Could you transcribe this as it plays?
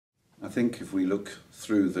think if we look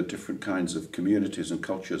through the different kinds of communities and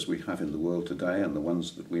cultures we have in the world today and the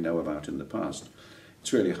ones that we know about in the past,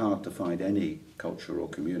 it's really hard to find any culture or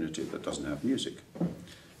community that doesn't have music. It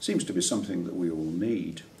seems to be something that we all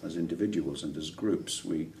need as individuals and as groups.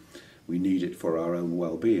 We need it for our own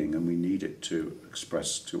well-being, and we need it to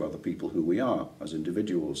express to other people who we are as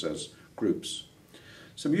individuals, as groups.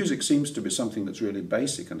 So music seems to be something that's really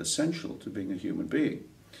basic and essential to being a human being,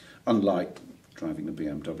 unlike driving a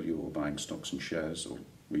BMW or buying stocks and shares or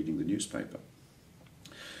reading the newspaper.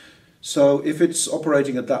 So if it's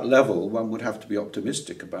operating at that level, one would have to be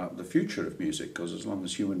optimistic about the future of music, because as long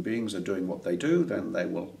as human beings are doing what they do, then they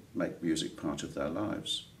will make music part of their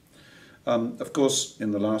lives. Of course,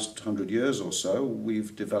 in the last 100 years or so,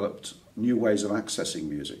 we've developed new ways of accessing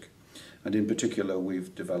music. And in particular,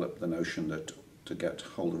 we've developed the notion that to get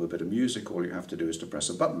hold of a bit of music, all you have to do is to press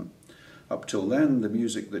a button. Up till then, the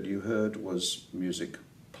music that you heard was music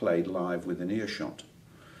played live within earshot.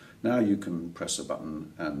 Now you can press a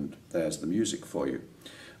button and there's the music for you.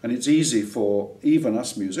 And it's easy for even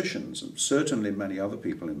us musicians, and certainly many other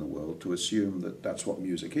people in the world, to assume that that's what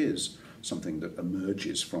music is, something that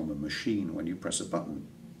emerges from a machine when you press a button.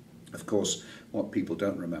 Of course, what people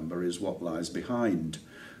don't remember is what lies behind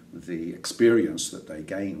the experience that they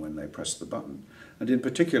gain when they press the button. And in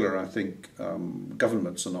particular, I think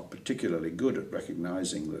governments are not particularly good at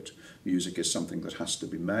recognizing that music is something that has to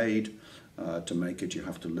be made. To make it, you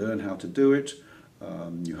have to learn how to do it.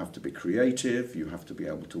 You have to be creative. You have to be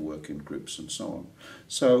able to work in groups and so on.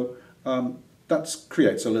 So that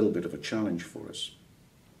creates a little bit of a challenge for us.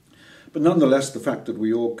 But nonetheless, the fact that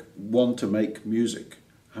we all want to make music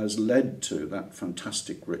has led to that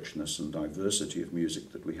fantastic richness and diversity of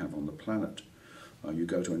music that we have on the planet. You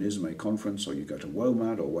go to an ISME conference, or you go to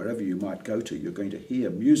WOMAD, or wherever you might go to, you're going to hear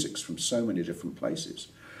musics from so many different places.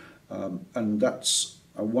 And that's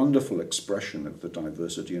a wonderful expression of the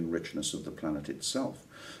diversity and richness of the planet itself.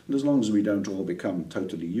 And as long as we don't all become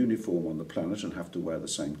totally uniform on the planet and have to wear the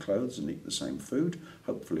same clothes and eat the same food,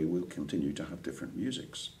 hopefully we'll continue to have different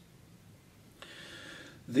musics.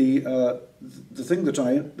 The thing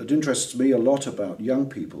that interests me a lot about young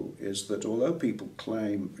people is that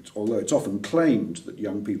although it's often claimed that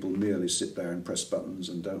young people merely sit there and press buttons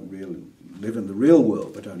and don't really live in the real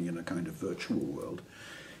world, but only in a kind of virtual world,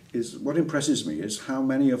 is what impresses me is how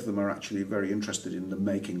many of them are actually very interested in the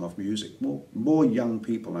making of music. More young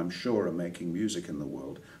people, I'm sure, are making music in the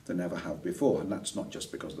world than ever have before, and that's not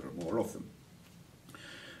just because there are more of them.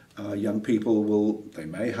 Young people they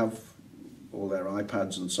may have all their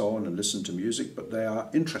iPads and so on and listen to music, but they are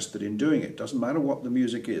interested in doing it. Doesn't matter what the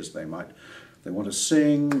music is. They want to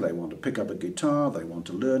sing, they want to pick up a guitar, they want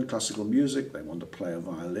to learn classical music, they want to play a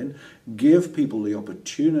violin. Give people the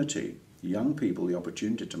opportunity, young people the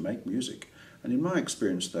opportunity to make music, and in my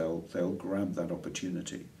experience they'll grab that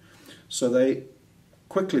opportunity. So they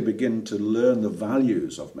quickly begin to learn the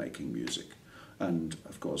values of making music, and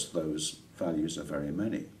of course those values are very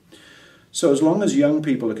many. So as long as young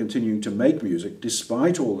people are continuing to make music,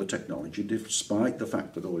 despite all the technology, despite the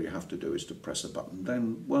fact that all you have to do is to press a button,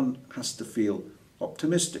 then one has to feel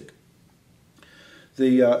optimistic.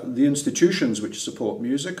 The institutions which support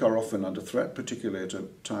music are often under threat, particularly at a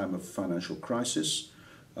time of financial crisis.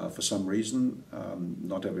 For some reason,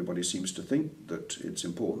 not everybody seems to think that it's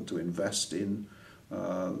important to invest in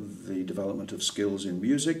the development of skills in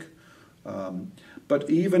music. But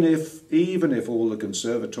even if all the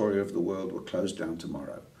conservatory of the world were closed down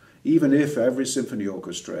tomorrow, even if every symphony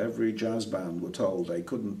orchestra, every jazz band were told they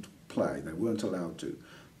couldn't play, they weren't allowed to,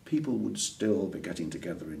 people would still be getting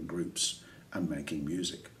together in groups and making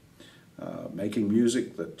music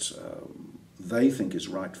that they think is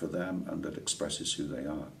right for them and that expresses who they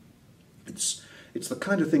are. It's the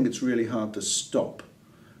kind of thing that's really hard to stop.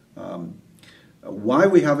 Why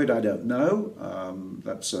we have it, I don't know.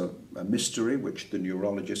 That's a mystery which the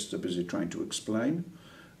neurologists are busy trying to explain.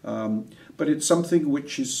 But it's something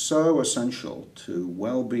which is so essential to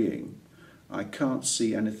well-being. I can't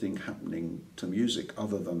see anything happening to music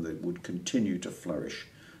other than that it would continue to flourish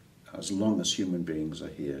as long as human beings are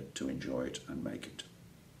here to enjoy it and make it.